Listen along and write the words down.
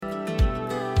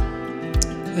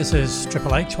This is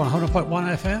Triple H 100.1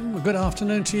 FM. Good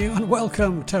afternoon to you and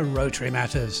welcome to Rotary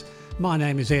Matters. My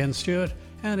name is Ian Stewart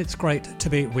and it's great to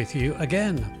be with you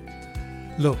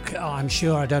again. Look, I'm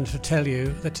sure I don't have to tell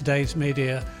you that today's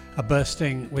media are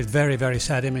bursting with very, very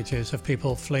sad images of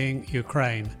people fleeing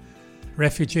Ukraine.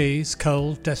 Refugees,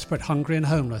 cold, desperate, hungry and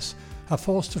homeless are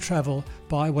forced to travel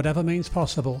by whatever means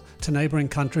possible to neighbouring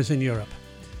countries in Europe.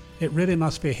 It really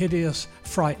must be hideous,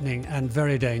 frightening and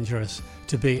very dangerous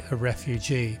to be a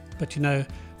refugee. But you know,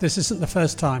 this isn't the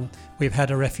first time we've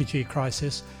had a refugee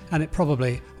crisis and it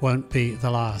probably won't be the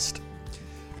last.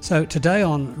 So today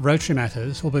on Rotary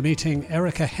Matters we'll be meeting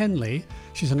Erica Henley.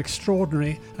 She's an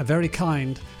extraordinary, a very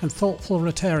kind and thoughtful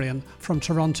Rotarian from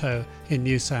Toronto in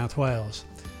New South Wales.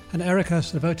 And Erica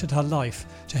has devoted her life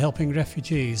to helping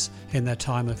refugees in their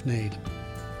time of need.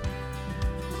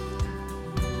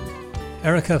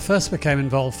 Erica first became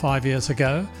involved 5 years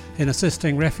ago in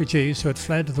assisting refugees who had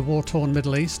fled the war-torn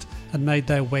Middle East and made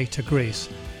their way to Greece.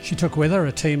 She took with her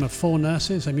a team of 4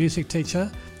 nurses, a music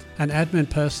teacher, an admin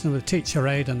person with teacher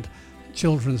aid and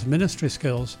children's ministry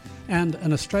skills, and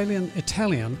an Australian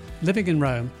Italian living in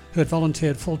Rome who had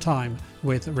volunteered full-time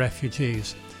with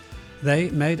refugees.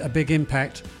 They made a big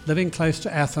impact, living close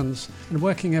to Athens and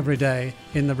working every day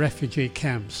in the refugee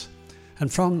camps.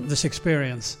 And from this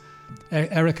experience,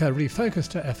 Erica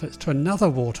refocused her efforts to another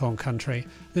war-torn country,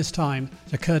 this time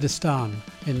to Kurdistan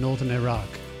in northern Iraq.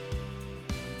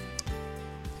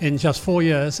 In just 4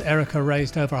 years, Erica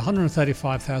raised over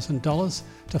 $135,000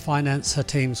 to finance her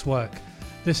team's work.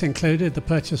 This included the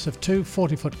purchase of 2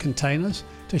 40-foot containers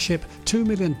to ship $2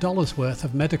 million worth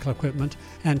of medical equipment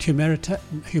and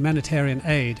humanitarian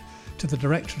aid to the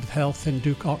Directorate of Health in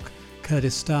Duqok,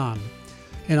 Kurdistan.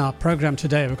 In our programme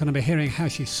today, we're going to be hearing how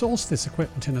she sourced this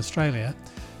equipment in Australia,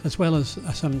 as well as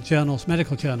some journals,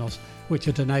 medical journals, which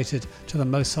are donated to the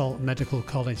Mosul Medical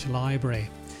College Library.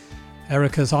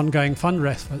 Erica's ongoing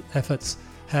fundraising efforts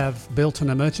have built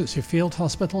an emergency field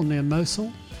hospital near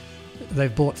Mosul.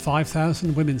 They've bought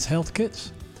 5,000 women's health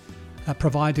kits,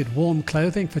 provided warm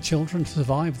clothing for children to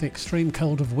survive the extreme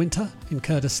cold of winter in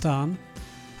Kurdistan,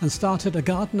 and started a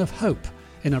garden of hope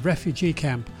in a refugee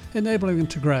camp, enabling them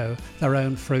to grow their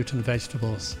own fruit and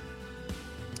vegetables.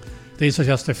 These are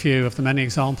just a few of the many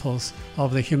examples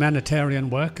of the humanitarian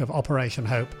work of Operation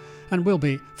Hope, and we'll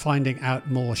be finding out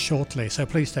more shortly, so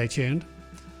please stay tuned.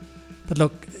 But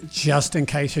look, just in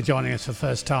case you're joining us for the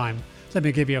first time, let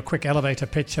me give you a quick elevator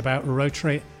pitch about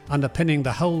Rotary. Underpinning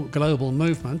the whole global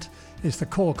movement is the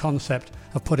core concept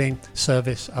of putting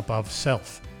service above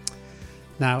self.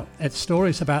 Now, it's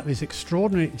stories about these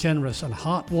extraordinary, generous and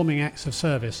heartwarming acts of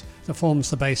service that forms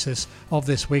the basis of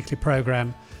this weekly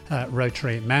programme,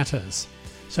 Rotary Matters.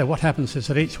 So what happens is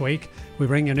that each week we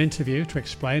bring you an interview to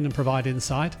explain and provide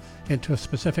insight into a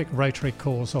specific Rotary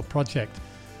cause or project.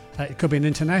 It could be an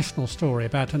international story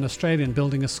about an Australian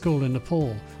building a school in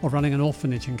Nepal or running an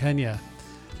orphanage in Kenya.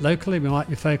 Locally, we might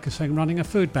be focusing on running a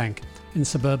food bank in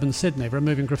suburban Sydney,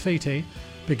 removing graffiti,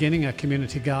 beginning a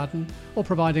community garden, or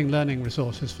providing learning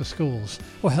resources for schools,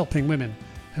 or helping women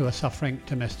who are suffering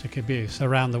domestic abuse.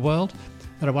 Around the world,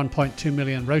 there are 1.2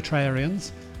 million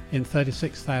Rotarians in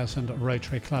 36,000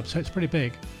 Rotary clubs, so it's pretty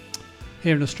big.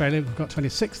 Here in Australia, we've got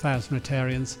 26,000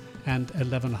 Rotarians and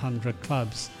 1,100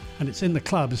 clubs. And it's in the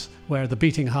clubs where the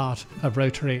beating heart of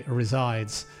Rotary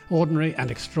resides. Ordinary and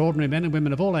extraordinary men and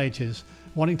women of all ages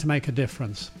wanting to make a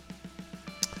difference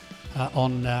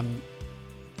on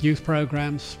youth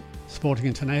programs, supporting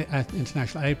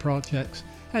international aid projects,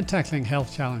 and tackling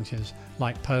health challenges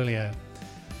like polio.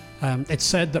 It's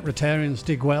said that Rotarians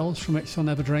dig wells from which they'll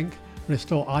never drink,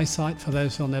 restore eyesight for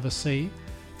those they'll never see,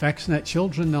 vaccinate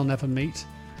children they'll never meet,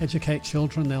 educate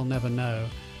children they'll never know,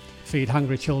 feed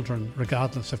hungry children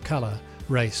regardless of colour,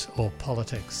 race or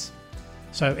politics.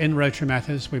 So in Rotary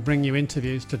Matters, we bring you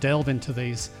interviews to delve into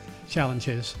these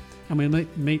challenges, and we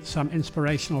meet some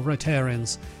inspirational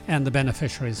Rotarians and the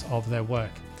beneficiaries of their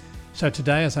work. So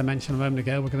today, as I mentioned a moment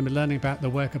ago, we're going to be learning about the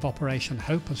work of Operation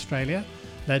Hope Australia,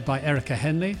 led by Erica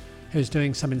Henley, who's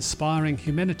doing some inspiring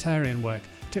humanitarian work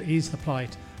to ease the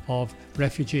plight of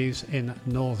refugees in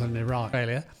northern Iraq,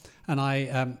 Australia. And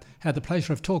I had the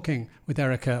pleasure of talking with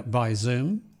Erica by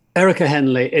Zoom. Erica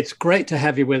Henley, it's great to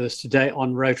have you with us today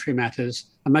on Rotary Matters,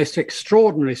 a most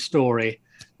extraordinary story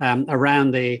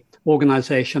around the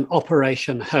organisation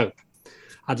Operation Hope.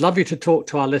 I'd love you to talk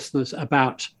to our listeners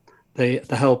about the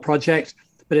whole project,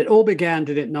 but it all began,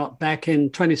 did it not, back in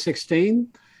 2016?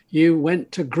 You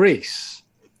went to Greece.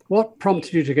 What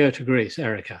prompted you to go to Greece,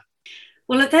 Erica?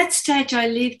 Well, at that stage, I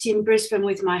lived in Brisbane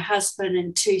with my husband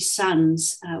and two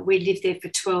sons. We lived there for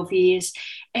 12 years.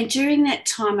 And during that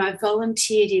time, I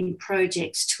volunteered in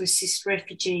projects to assist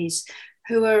refugees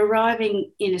who were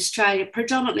arriving in Australia,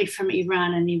 predominantly from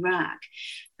Iran and Iraq.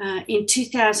 In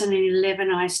 2011,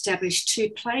 I established two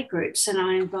playgroups and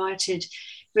I invited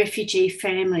refugee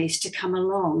families to come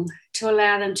along to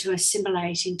allow them to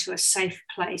assimilate into a safe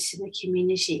place in the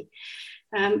community.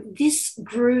 This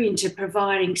grew into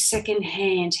providing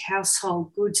second-hand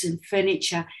household goods and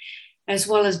furniture, as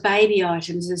well as baby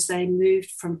items as they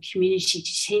moved from community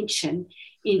detention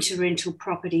into rental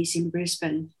properties in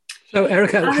Brisbane. So,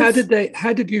 Erica,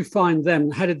 how did you find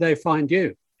them? How did they find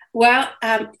you? Well,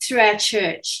 through our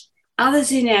church.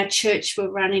 Others in our church were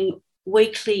running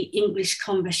weekly English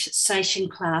conversation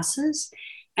classes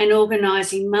and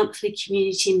organising monthly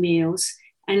community meals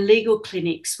and legal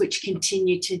clinics, which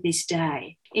continue to this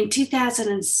day. In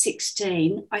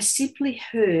 2016, I simply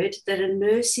heard that a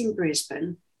nurse in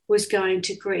Brisbane was going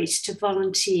to Greece to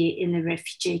volunteer in the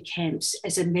refugee camps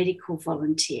as a medical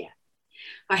volunteer.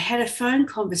 I had a phone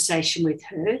conversation with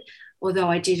her, although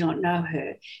I did not know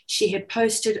her. She had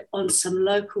posted on some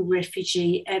local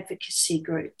refugee advocacy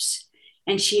groups,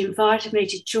 and she invited me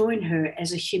to join her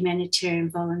as a humanitarian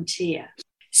volunteer.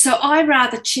 So I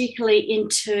rather cheekily, in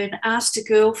turn, asked a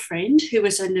girlfriend who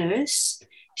was a nurse.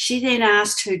 She then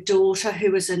asked her daughter,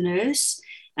 who was a nurse,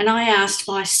 and I asked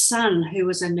my son, who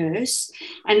was a nurse.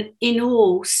 And in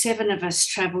all, 7 of us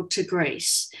travelled to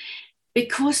Greece.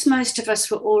 Because most of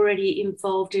us were already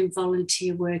involved in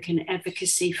volunteer work and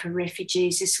advocacy for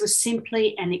refugees, this was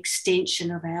simply an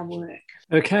extension of our work.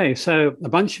 Okay, so a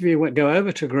bunch of you would go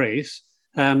over to Greece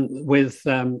with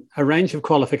a range of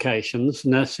qualifications,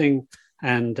 nursing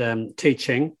and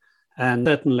teaching, and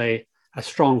certainly a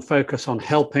strong focus on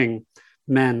helping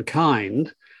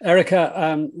mankind.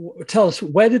 Erica, tell us,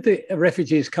 where did the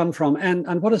refugees come from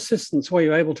and what assistance were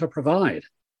you able to provide?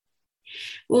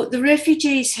 Well, the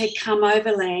refugees had come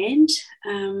overland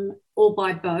or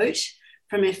by boat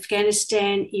from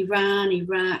Afghanistan, Iran,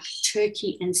 Iraq,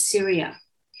 Turkey, and Syria.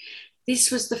 This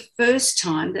was the first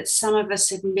time that some of us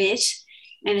had met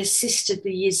and assisted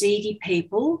the Yazidi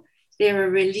people. They're a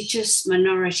religious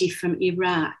minority from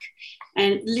Iraq.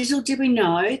 And little did we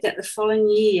know that the following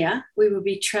year we would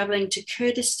be travelling to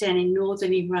Kurdistan in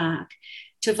northern Iraq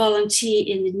to volunteer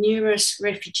in the numerous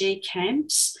refugee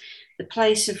camps, the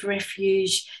place of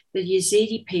refuge the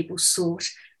Yazidi people sought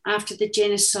after the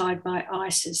genocide by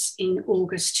ISIS in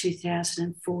August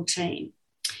 2014.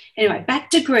 Anyway, back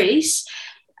to Greece.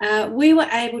 We were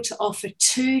able to offer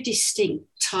 2 distinct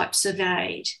types of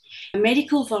aid.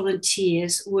 Medical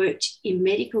volunteers worked in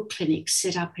medical clinics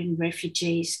set up in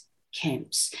refugees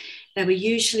camps. They were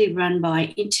usually run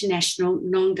by international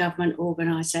non-government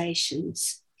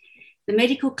organisations. The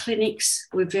medical clinics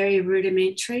were very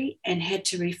rudimentary and had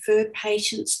to refer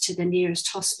patients to the nearest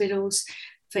hospitals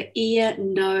for ear,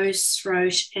 nose,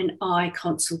 throat, and eye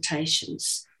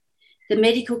consultations. The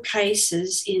medical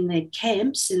cases in the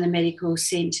camps, in the medical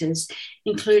centres,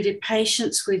 included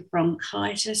patients with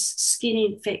bronchitis, skin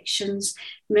infections,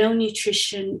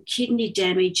 malnutrition, kidney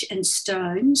damage, and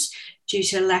stones due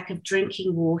to lack of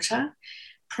drinking water,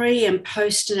 pre- and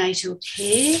postnatal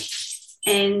care,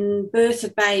 and birth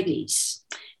of babies,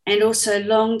 and also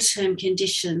long-term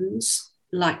conditions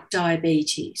like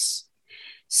diabetes.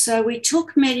 So we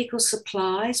took medical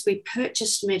supplies, we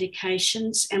purchased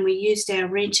medications, and we used our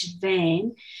rented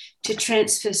van to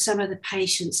transfer some of the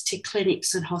patients to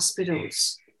clinics and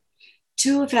hospitals.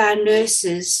 2 of our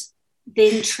nurses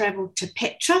then travelled to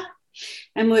Petra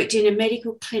and worked in a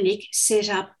medical clinic set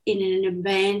up in an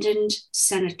abandoned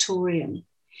sanatorium.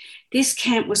 This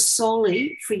camp was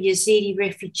solely for Yazidi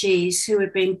refugees who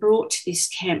had been brought to this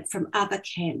camp from other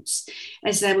camps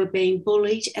as they were being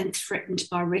bullied and threatened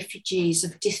by refugees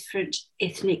of different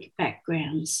ethnic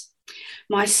backgrounds.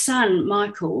 My son,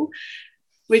 Michael,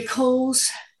 recalls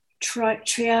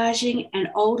triaging an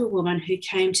older woman who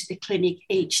came to the clinic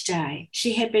each day.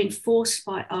 She had been forced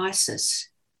by ISIS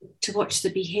to watch the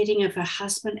beheading of her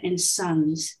husband and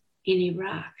sons in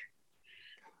Iraq.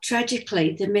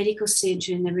 Tragically, the medical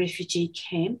centre in the refugee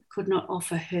camp could not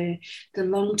offer her the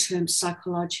long-term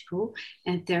psychological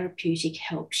and therapeutic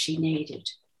help she needed.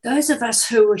 Those of us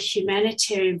who were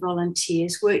humanitarian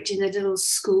volunteers worked in the little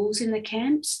schools in the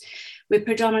camps. We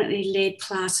predominantly led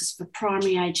classes for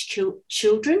primary age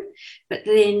children, but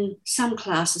then some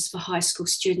classes for high school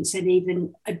students and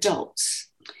even adults.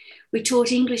 We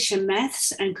taught English and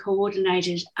maths and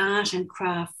coordinated art and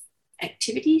craft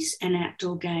activities and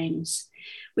outdoor games.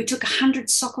 We took 100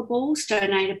 soccer balls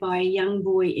donated by a young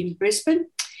boy in Brisbane,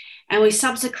 And we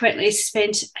subsequently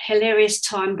spent hilarious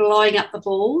time blowing up the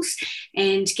balls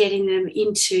and getting them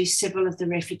into several of the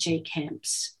refugee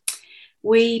camps.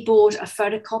 We bought a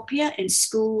photocopier and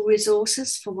school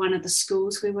resources for one of the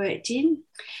schools we worked in.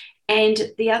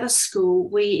 And the other school,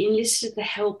 we enlisted the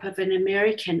help of an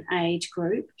American aid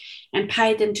group and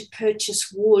paid them to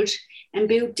purchase wood and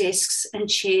build desks and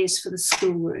chairs for the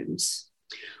schoolrooms.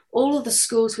 All of the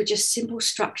schools were just simple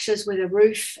structures with a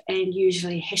roof and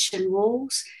usually hessian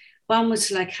walls. One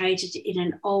was located in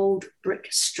an old brick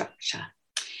structure.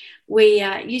 We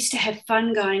used to have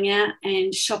fun going out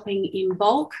and shopping in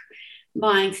bulk,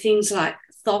 buying things like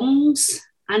thongs,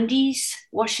 undies,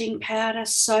 washing powder,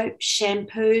 soap,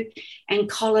 shampoo, and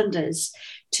colanders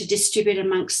to distribute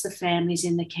amongst the families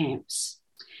in the camps.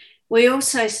 We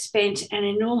also spent an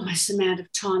enormous amount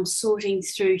of time sorting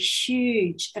through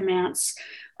huge amounts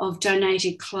of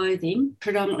donated clothing,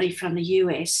 predominantly from the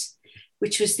US,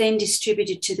 which was then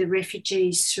distributed to the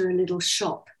refugees through a little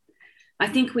shop. I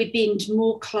think we binned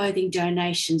more clothing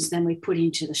donations than we put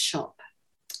into the shop.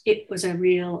 It was a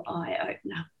real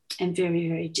eye-opener and very,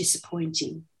 very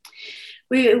disappointing.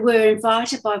 We were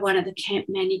invited by one of the camp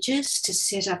managers to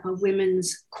set up a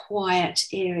women's quiet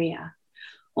area.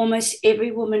 Almost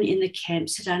every woman in the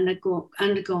camps had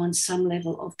undergone some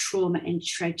level of trauma and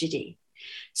tragedy.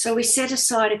 So we set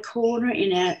aside a corner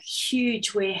in our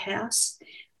huge warehouse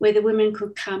where the women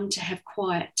could come to have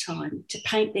quiet time, to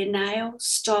paint their nails,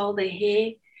 style their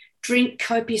hair, drink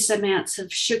copious amounts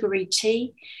of sugary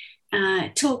tea,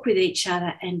 talk with each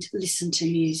other and listen to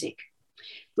music.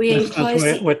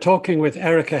 We're talking with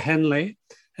Erica Henley.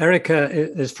 Erica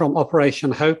is from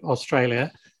Operation Hope,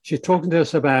 Australia. She's talking to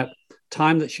us about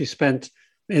time that she spent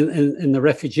in the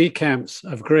refugee camps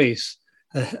of Greece,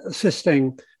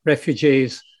 assisting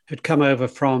refugees who'd come over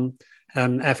from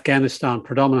Afghanistan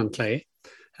predominantly.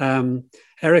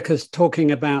 Erica's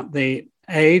talking about the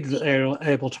aid that they were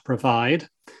able to provide.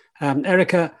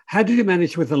 Erica, how did you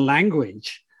manage with the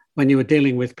language when you were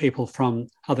dealing with people from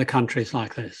other countries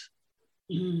like this?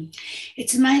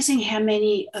 It's amazing how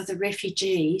many of the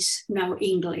refugees know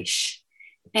English.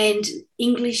 And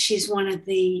English is one of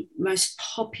the most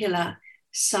popular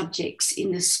subjects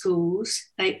in the schools.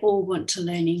 They all want to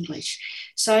learn English.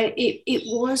 So it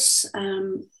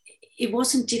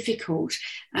wasn't difficult.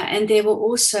 And there were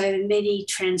also many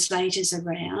translators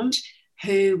around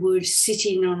who would sit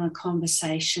in on a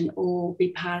conversation or be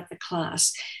part of the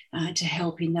class to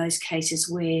help in those cases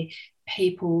where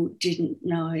people didn't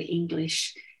know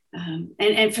English.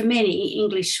 And for many,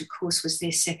 English, of course, was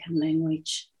their second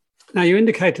language. Now, you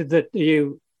indicated that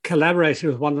you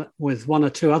collaborated with one or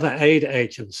two other aid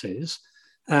agencies,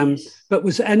 Yes. but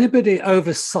was anybody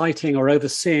oversighting or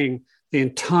overseeing the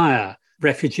entire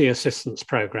refugee assistance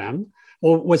program?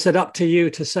 Or was it up to you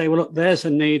to say, well, look, there's a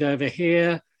need over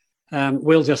here,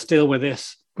 we'll just deal with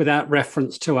this without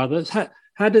reference to others?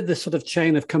 How did this sort of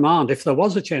chain of command, if there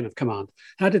was a chain of command,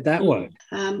 how did that work?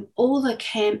 All the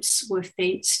camps were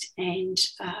fenced and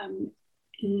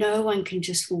no one can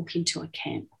just walk into a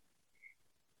camp.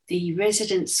 The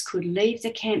residents could leave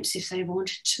the camps if they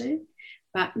wanted to,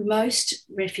 but most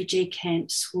refugee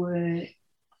camps were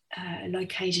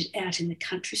located out in the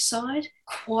countryside,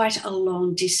 quite a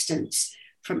long distance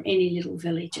from any little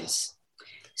villages.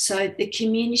 So the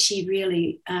community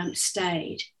really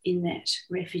stayed in that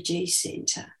refugee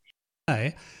centre.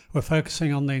 Today, we're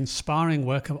focusing on the inspiring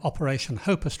work of Operation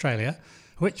Hope Australia,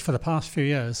 which for the past few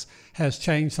years has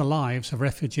changed the lives of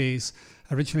refugees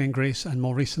originally in Greece and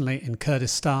more recently in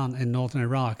Kurdistan in northern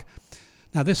Iraq.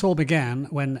 Now, this all began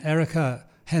when Erica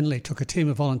Henley took a team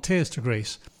of volunteers to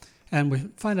Greece, and we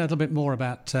find out a little bit more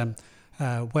about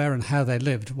where and how they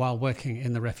lived while working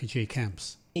in the refugee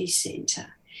camps.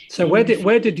 Centre. So where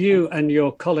did you and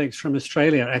your colleagues from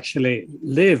Australia actually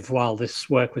live while this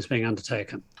work was being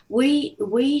undertaken?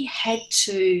 We had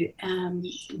to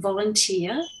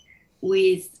volunteer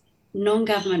with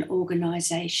non-government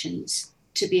organisations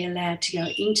to be allowed to go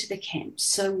into the camps.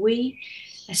 So we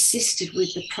assisted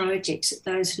with the projects that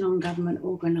those non-government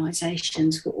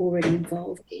organisations were already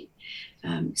involved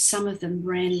in. Some of them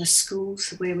ran the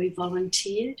schools where we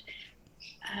volunteered,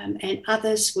 and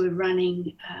others were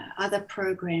running other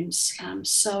programs,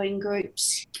 sewing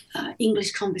groups,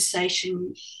 English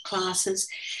conversation classes.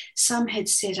 Some had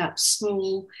set up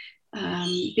small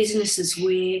businesses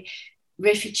where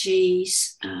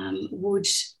refugees would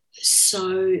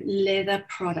sew leather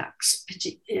products,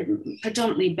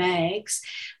 predominantly bags,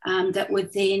 that were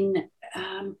then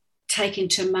taken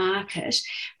to market,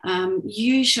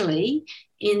 usually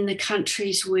in the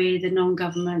countries where the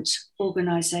non-government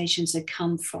organisations had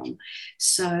come from.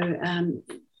 So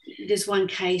there's one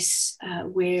case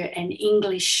where an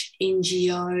English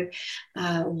NGO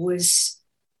was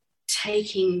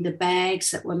taking the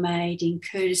bags that were made in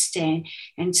Kurdistan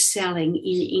and selling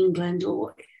in England,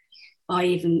 or I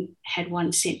even had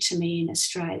one sent to me in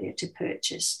Australia to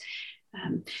purchase.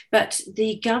 But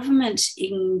the government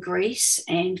in Greece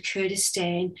and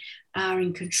Kurdistan are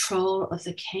in control of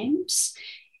the camps.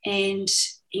 And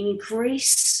in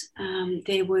Greece,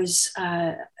 there was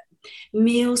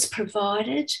meals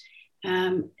provided,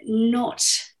 not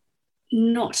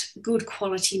good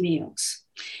quality meals.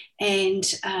 And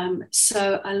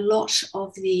so a lot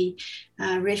of the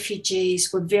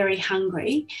refugees were very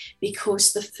hungry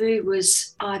because the food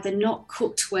was either not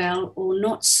cooked well or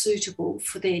not suitable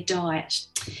for their diet.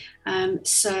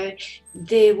 So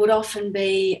there would often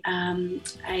be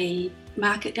a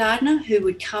market gardener who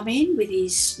would come in with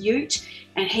his ute,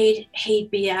 and he'd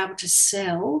be able to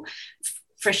sell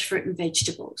fresh fruit and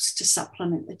vegetables to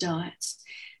supplement the diets.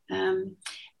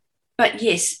 But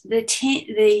yes,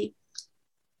 the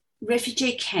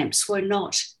refugee camps were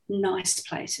not nice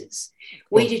places.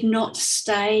 We did not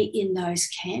stay in those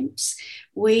camps.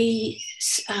 We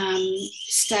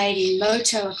stayed in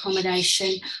motel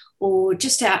accommodation, or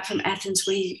just out from Athens,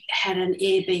 we had an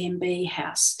Airbnb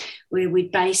house where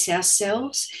we'd base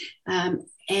ourselves.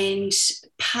 And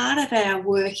part of our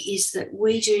work is that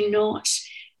we do not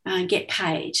get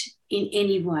paid in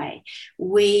any way.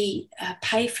 We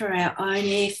pay for our own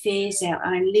airfares, our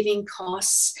own living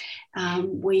costs.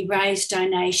 We raise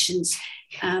donations,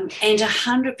 and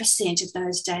 100% of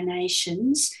those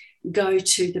donations go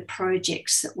to the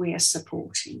projects that we are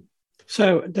supporting.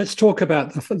 So let's talk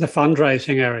about the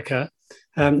fundraising, Erica.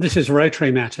 This is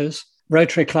Rotary Matters.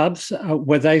 Rotary clubs,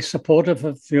 were they supportive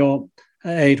of your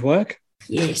aid work?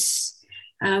 Yes.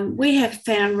 We have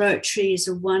found Rotary is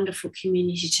a wonderful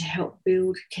community to help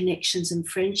build connections and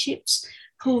friendships,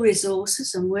 pool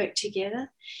resources and work together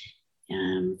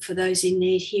for those in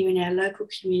need here in our local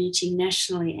community,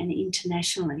 nationally and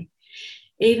internationally.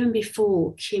 Even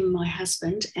before Kim, my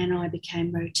husband, and I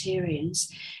became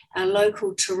Rotarians, our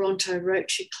local Toronto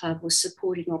Rotary Club was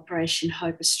supporting Operation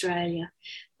Hope Australia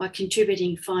by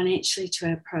contributing financially to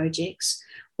our projects,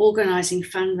 organising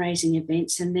fundraising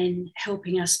events, and then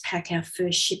helping us pack our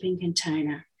first shipping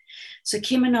container. So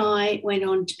Kim and I went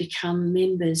on to become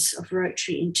members of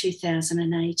Rotary in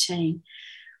 2018.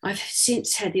 I've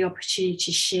since had the opportunity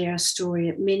to share our story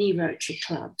at many Rotary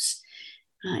clubs.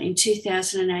 In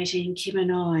 2018, Kim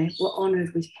and I were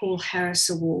honoured with Paul Harris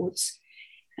Awards,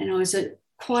 and I was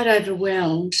quite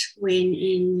overwhelmed when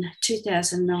in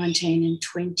 2019 and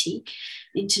 20,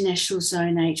 International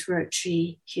Zone 8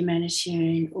 Rotary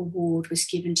Humanitarian Award was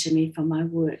given to me for my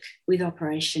work with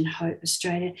Operation Hope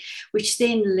Australia, which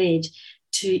then led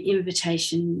to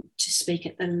invitation to speak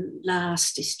at the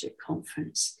last district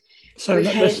conference. So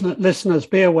listeners,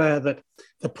 be aware that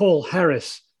the Paul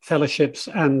Harris Fellowships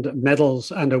and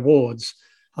Medals and Awards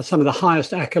are some of the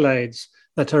highest accolades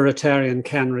that a Rotarian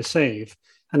can receive.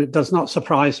 And it does not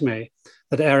surprise me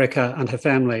that Erica and her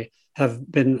family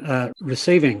have been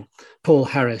receiving Paul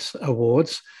Harris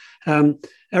Awards.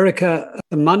 Erica,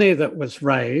 the money that was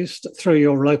raised through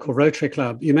your local Rotary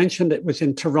Club, you mentioned it was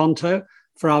in Toronto.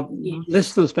 For our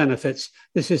listeners' benefits,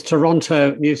 this is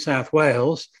Toronto, New South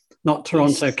Wales, not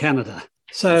Toronto, yes, Canada.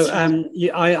 So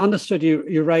I understood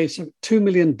you raised $2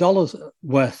 million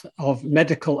worth of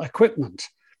medical equipment.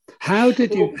 How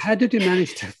did you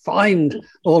manage to find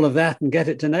all of that and get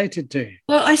it donated to you?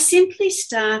 Well, I simply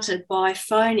started by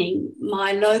phoning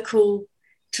my local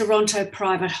Toronto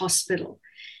private hospital,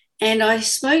 and I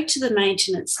spoke to the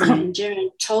maintenance manager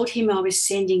and told him I was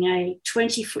sending a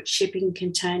 20-foot shipping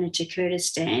container to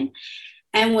Kurdistan,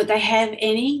 and would they have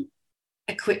any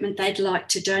equipment they'd like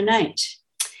to donate.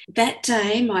 That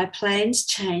day, my plans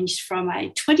changed from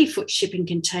a 20-foot shipping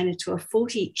container to a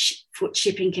 40-foot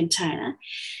shipping container,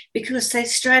 because they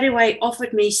straight away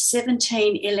offered me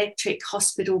 17 electric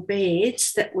hospital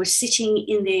beds that were sitting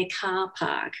in their car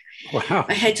park. Wow.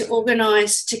 I had to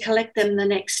organise to collect them the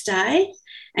next day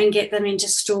and get them into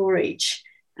storage.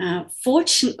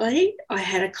 Fortunately, I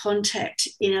had a contact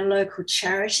in a local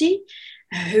charity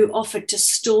who offered to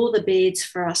store the beds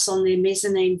for us on their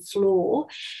mezzanine floor.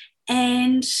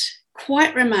 And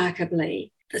quite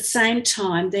remarkably, at the same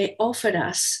time, they offered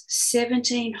us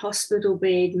 17 hospital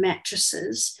bed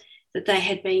mattresses that they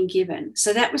had been given.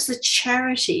 So that was the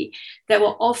charity that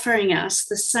were offering us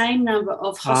the same number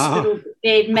of hospital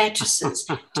bed mattresses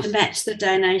to match the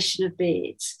donation of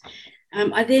beds.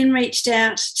 I then reached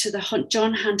out to the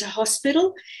John Hunter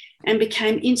Hospital and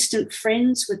became instant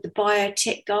friends with the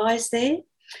biotech guys there,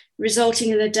 resulting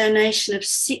in the donation of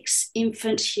 6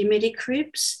 infant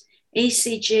humidicribs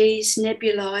ECGs,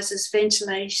 nebulizers,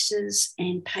 ventilators,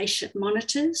 and patient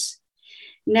monitors.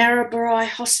 Narrabri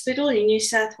Hospital in New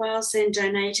South Wales then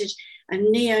donated a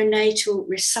neonatal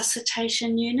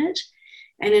resuscitation unit,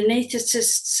 an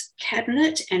anaesthetist's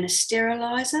cabinet and a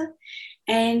steriliser.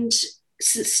 And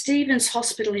St Stephen's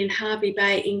Hospital in Hervey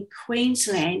Bay in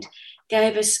Queensland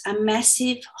gave us a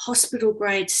massive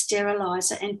hospital-grade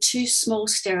steriliser and 2 small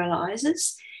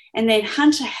sterilisers. And then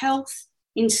Hunter Health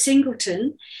in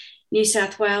Singleton, New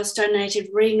South Wales, donated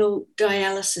renal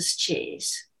dialysis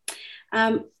chairs.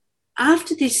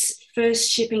 After this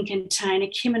first shipping container,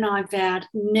 Kim and I vowed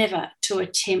never to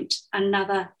attempt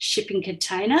another shipping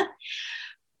container,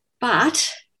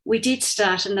 but we did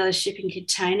start another shipping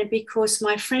container because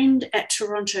my friend at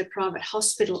Toronto Private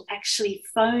Hospital actually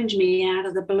phoned me out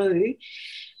of the blue,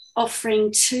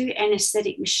 offering 2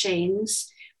 anaesthetic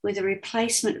machines with a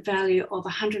replacement value of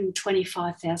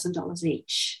 $125,000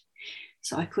 each.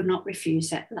 So I could not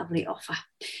refuse that lovely offer.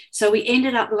 So we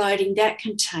ended up loading that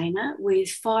container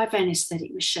with 5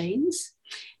 anaesthetic machines,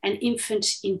 an infant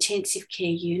intensive care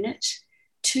unit,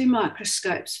 2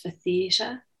 microscopes for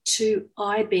theatre, 2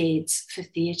 eye beds for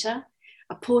theatre,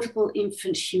 a portable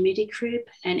infant humidity crib,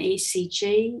 an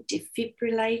ECG,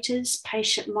 defibrillators,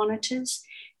 patient monitors,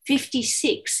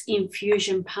 56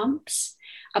 infusion pumps,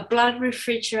 a blood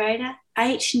refrigerator,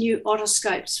 8 new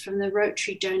otoscopes from the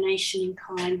Rotary donation in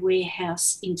kind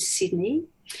warehouse in Sydney.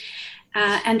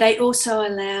 And they also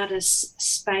allowed us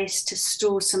space to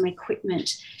store some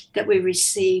equipment that we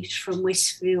received from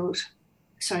Westmead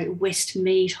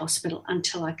Hospital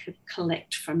until I could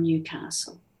collect from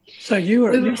Newcastle. So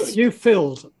you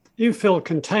filled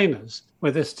containers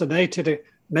with this donated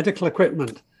medical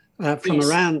equipment from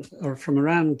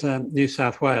around New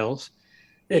South Wales.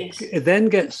 It then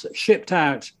gets shipped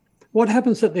out. What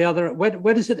happens at the other?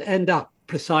 Where does it end up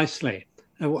precisely?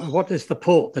 What is the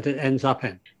port that it ends up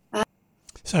in?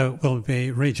 So we'll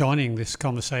be rejoining this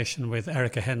conversation with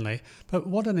Erica Henley. But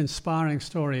what an inspiring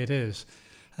story it is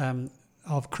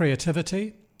of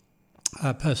creativity,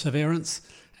 perseverance,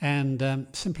 and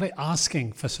simply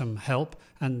asking for some help,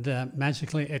 and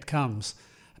magically it comes.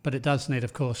 But it does need,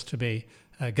 of course, to be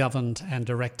governed and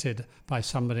directed by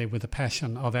somebody with the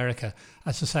passion of Erica.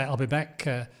 As I say, I'll be back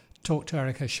talk to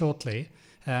Erica shortly.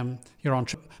 You're on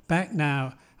back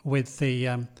now with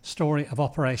the story of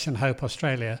Operation Hope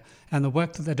Australia and the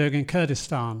work that they're doing in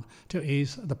Kurdistan to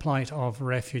ease the plight of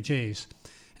refugees.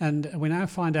 And we now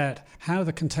find out how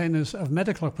the containers of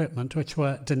medical equipment, which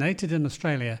were donated in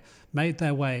Australia, made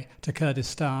their way to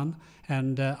Kurdistan.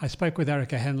 And I spoke with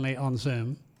Erica Henley on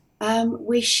Zoom.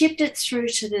 We shipped it through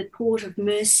to the port of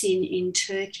Mersin in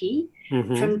Turkey.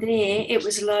 Mm-hmm. From there, it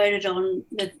was loaded on,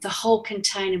 the whole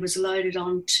container was loaded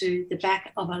onto the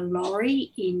back of a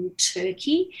lorry in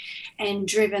Turkey and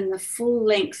driven the full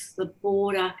length of the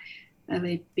border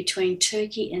between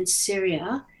Turkey and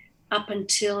Syria up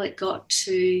until it got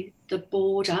to the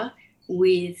border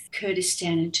with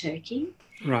Kurdistan and Turkey.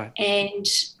 Right. And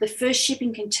the first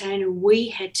shipping container we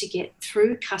had to get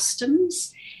through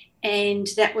customs, and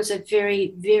that was a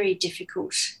very, very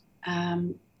difficult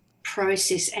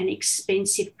process and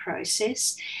expensive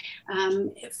process.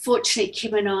 Fortunately,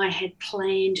 Kim and I had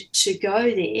planned to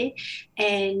go there,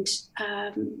 and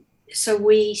so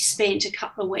we spent a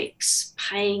couple of weeks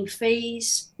paying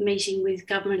fees, meeting with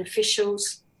government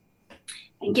officials,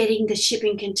 and getting the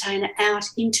shipping container out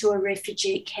into a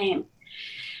refugee camp.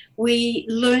 We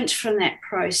learnt from that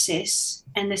process,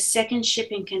 and the second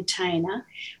shipping container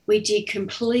we did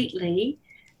completely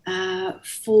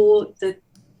for the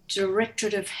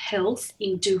Directorate of Health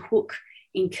in Duhok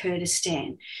in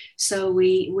Kurdistan. So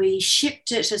we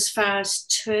shipped it as far as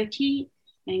Turkey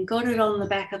and got it on the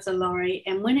back of the lorry.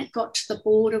 And when it got to the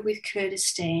border with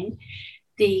Kurdistan,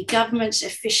 the government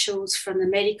officials from the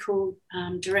medical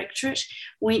directorate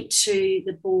went to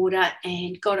the border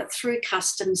and got it through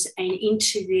customs and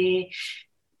into their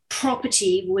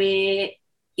property where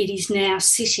it is now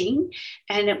sitting,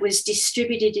 and it was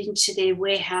distributed into their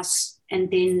warehouse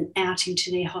and then out into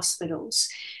their hospitals.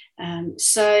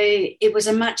 So it was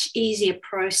a much easier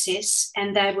process,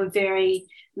 and they were very,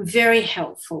 very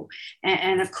helpful.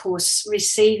 And of course,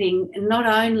 receiving not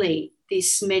only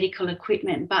this medical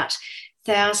equipment, but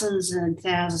thousands and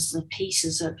thousands of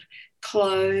pieces of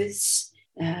clothes,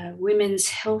 women's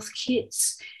health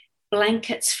kits,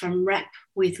 blankets from Wrap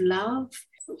with Love.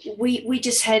 We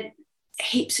just had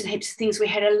heaps and heaps of things. We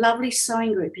had a lovely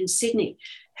sewing group in Sydney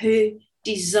who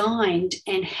designed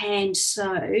and hand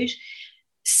sewed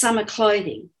summer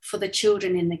clothing for the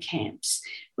children in the camps.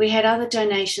 We had other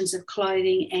donations of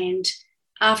clothing, and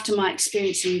after my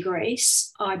experience in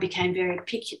Greece, I became very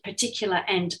particular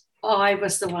and I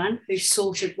was the one who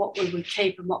sorted what we would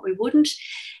keep and what we wouldn't,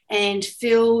 and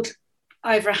filled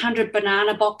over 100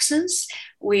 banana boxes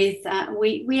with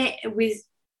with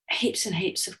heaps and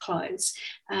heaps of clothes,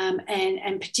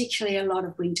 and particularly a lot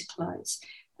of winter clothes.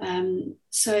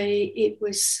 So it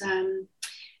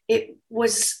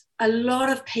was a lot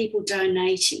of people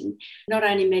donating not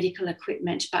only medical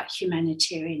equipment but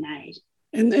humanitarian aid.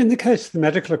 In the case of the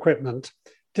medical equipment,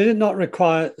 did it not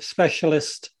require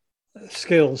specialist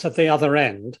skills at the other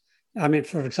end? I mean,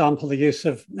 for example, the use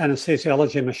of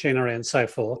anesthesiology machinery and so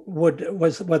forth. Were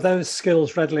those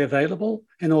skills readily available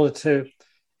in order to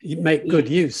make good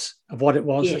use of what it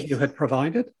was that you had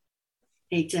provided?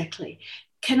 Exactly.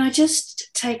 Can I just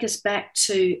take us back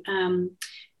to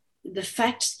the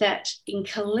fact that in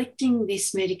collecting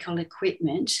this medical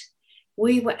equipment,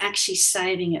 we were actually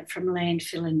saving it from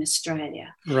landfill in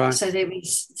Australia. Right. So there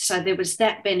was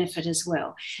that benefit as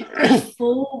well.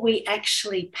 Before we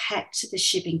actually packed the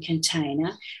shipping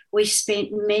container, we spent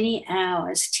many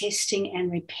hours testing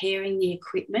and repairing the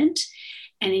equipment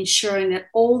and ensuring that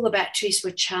all the batteries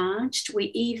were charged. We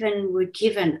even were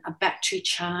given a battery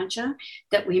charger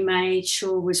that we made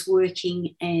sure was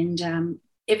working, and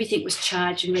everything was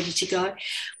charged and ready to go.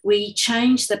 We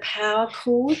changed the power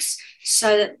cords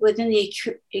so that when the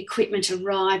equipment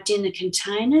arrived in the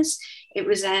containers, it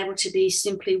was able to be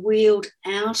simply wheeled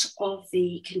out of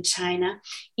the container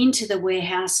into the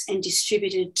warehouse and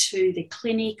distributed to the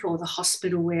clinic or the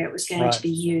hospital where it was going to be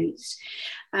used.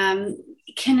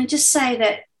 Can I just say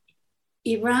that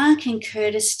Iraq and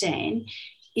Kurdistan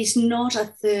is not a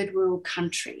third world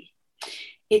country.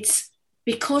 It's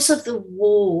because of the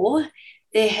war,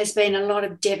 there has been a lot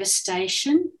of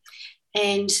devastation.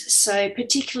 And so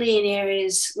particularly in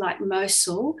areas like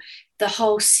Mosul, the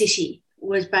whole city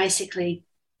was basically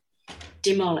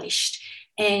demolished.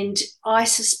 And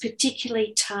ISIS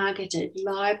particularly targeted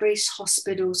libraries,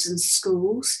 hospitals and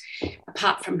schools,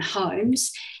 apart from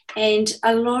homes. And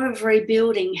a lot of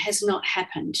rebuilding has not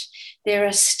happened. There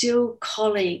are still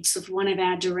colleagues of one of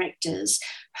our directors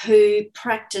who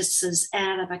practices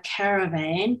out of a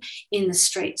caravan in the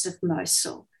streets of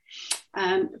Mosul.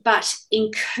 But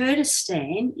in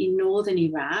Kurdistan, in northern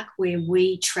Iraq, where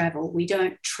we travel, we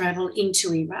don't travel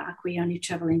into Iraq, we only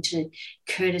travel into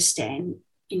Kurdistan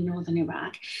in northern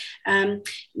Iraq.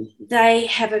 They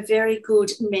have a very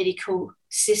good medical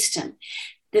system.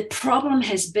 The problem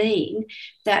has been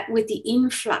that with the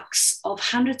influx of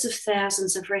hundreds of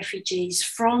thousands of refugees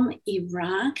from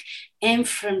Iraq and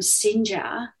from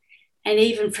Sinjar and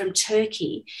even from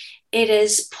Turkey, it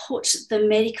has put the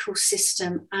medical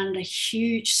system under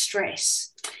huge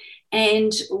stress.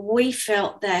 And we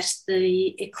felt that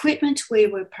the equipment we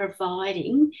were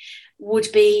providing would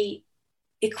be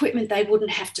equipment they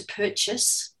wouldn't have to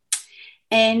purchase.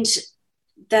 And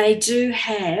they do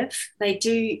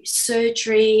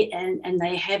surgery and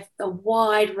they have a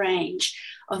wide range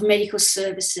of medical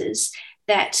services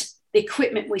that the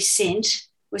equipment we sent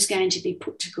was going to be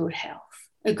put to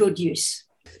good use.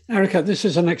 Erica, this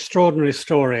is an extraordinary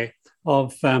story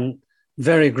of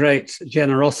very great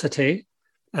generosity,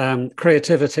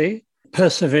 creativity,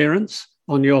 perseverance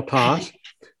on your part,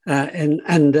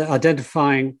 and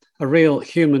identifying a real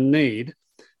human need.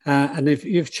 And if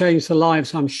you've changed the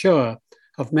lives, I'm sure,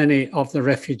 of many of the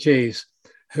refugees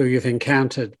who you've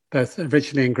encountered, both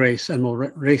originally in Greece and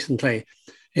more recently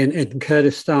in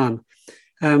Kurdistan.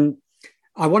 I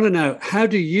want to know, how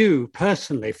do you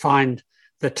personally find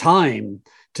the time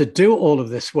to do all of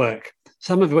this work,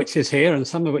 some of which is here and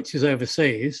some of which is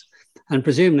overseas? And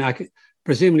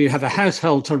presumably you have a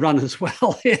household to run as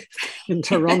well here in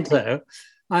Toronto.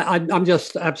 I'm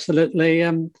just absolutely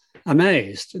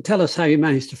amazed. Tell us how you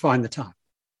managed to find the time.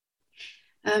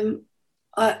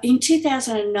 In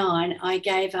 2009, I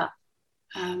gave up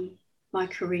my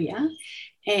career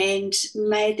and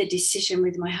made the decision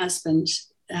with my husband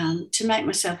to make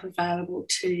myself available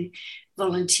to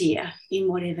volunteer in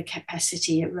whatever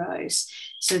capacity arose.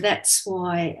 So that's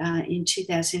why in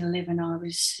 2011 I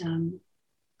was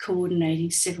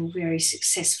coordinating several very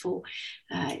successful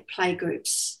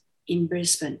playgroups in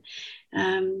Brisbane.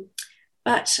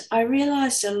 But I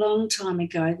realised a long time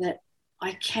ago that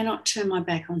I cannot turn my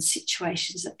back on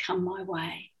situations that come my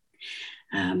way.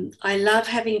 I love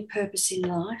having a purpose in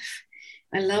life.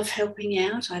 I love helping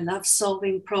out. I love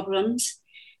solving problems.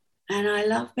 And I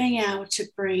love being able to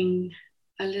bring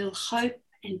a little hope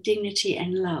and dignity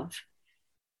and love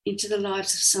into the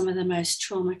lives of some of the most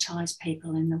traumatised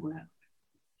people in the world.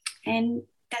 And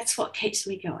that's what keeps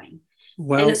me going.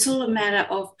 Well, and it's all a matter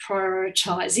of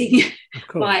prioritising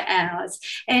my hours.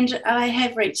 And I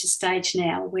have reached a stage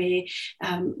now where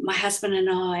my husband and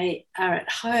I are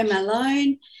at home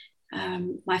alone,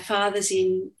 My father's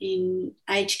in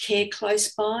aged care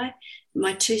close by.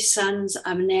 My two sons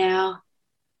are now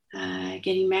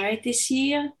getting married this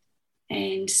year,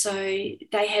 and so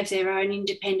they have their own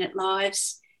independent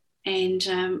lives, and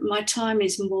my time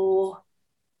is more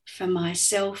for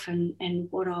myself and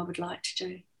what I would like to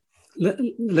do.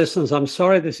 Listeners, I'm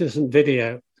sorry this isn't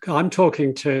video. I'm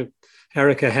talking to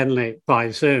Erica Henley by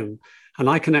Zoom, and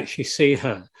I can actually see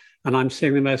her, and I'm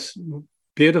seeing the most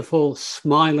beautiful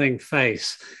smiling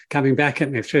face coming back at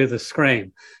me through the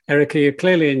screen. Erica, you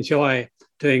clearly enjoy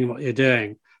doing what you're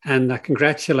doing, and I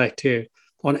congratulate you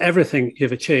on everything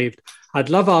you've achieved. I'd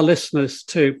love our listeners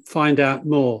to find out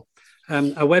more.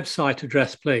 A website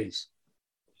address, please.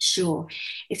 Sure.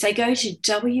 If they go to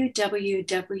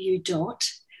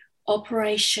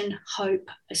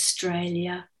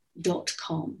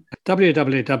www.operationhopeaustralia.com.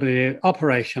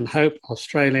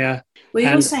 www.operationhopeaustralia. We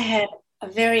also have a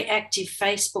very active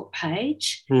Facebook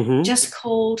page, just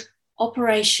called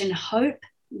Operation Hope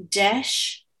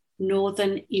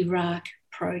Northern Iraq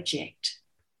Project.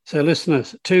 So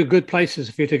listeners, two good places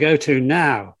for you to go to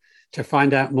now to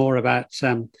find out more about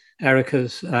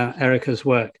Erica's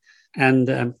work.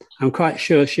 And I'm quite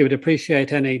sure she would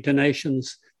appreciate any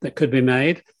donations that could be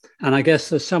made. And I guess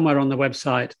there's somewhere on the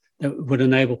website that would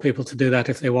enable people to do that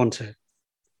if they want to.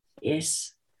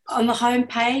 Yes. On the home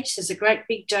page, there's a great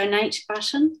big donate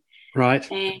button. Right.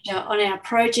 And on our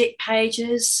project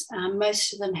pages,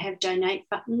 most of them have donate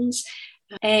buttons.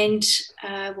 And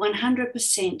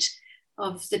 100%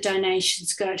 of the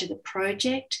donations go to the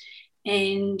project.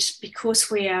 And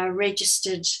because we are a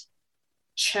registered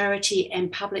charity and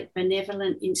public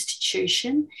benevolent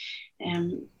institution,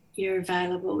 you're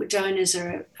available. Donors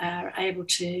are able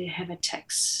to have a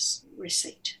tax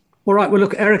receipt. All right. Well,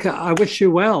 look, Erica, I wish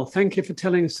you well. Thank you for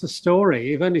telling us the story.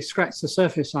 You've only scratched the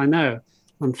surface, I know.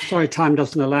 I'm sorry time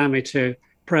doesn't allow me to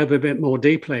probe a bit more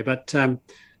deeply, but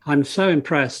I'm so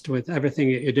impressed with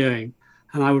everything that you're doing.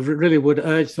 And I really would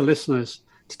urge the listeners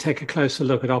to take a closer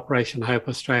look at Operation Hope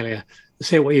Australia to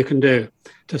see what you can do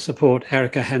to support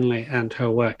Erica Henley and her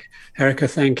work. Erica,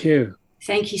 thank you.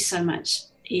 Thank you so much,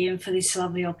 Ian, for this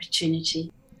lovely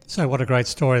opportunity. So what a great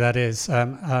story that is.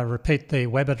 Repeat the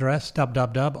web address,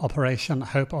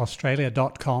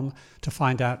 www.operationhopeaustralia.com, to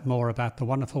find out more about the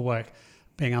wonderful work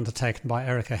being undertaken by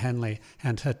Erica Henley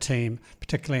and her team,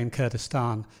 particularly in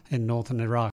Kurdistan in northern Iraq.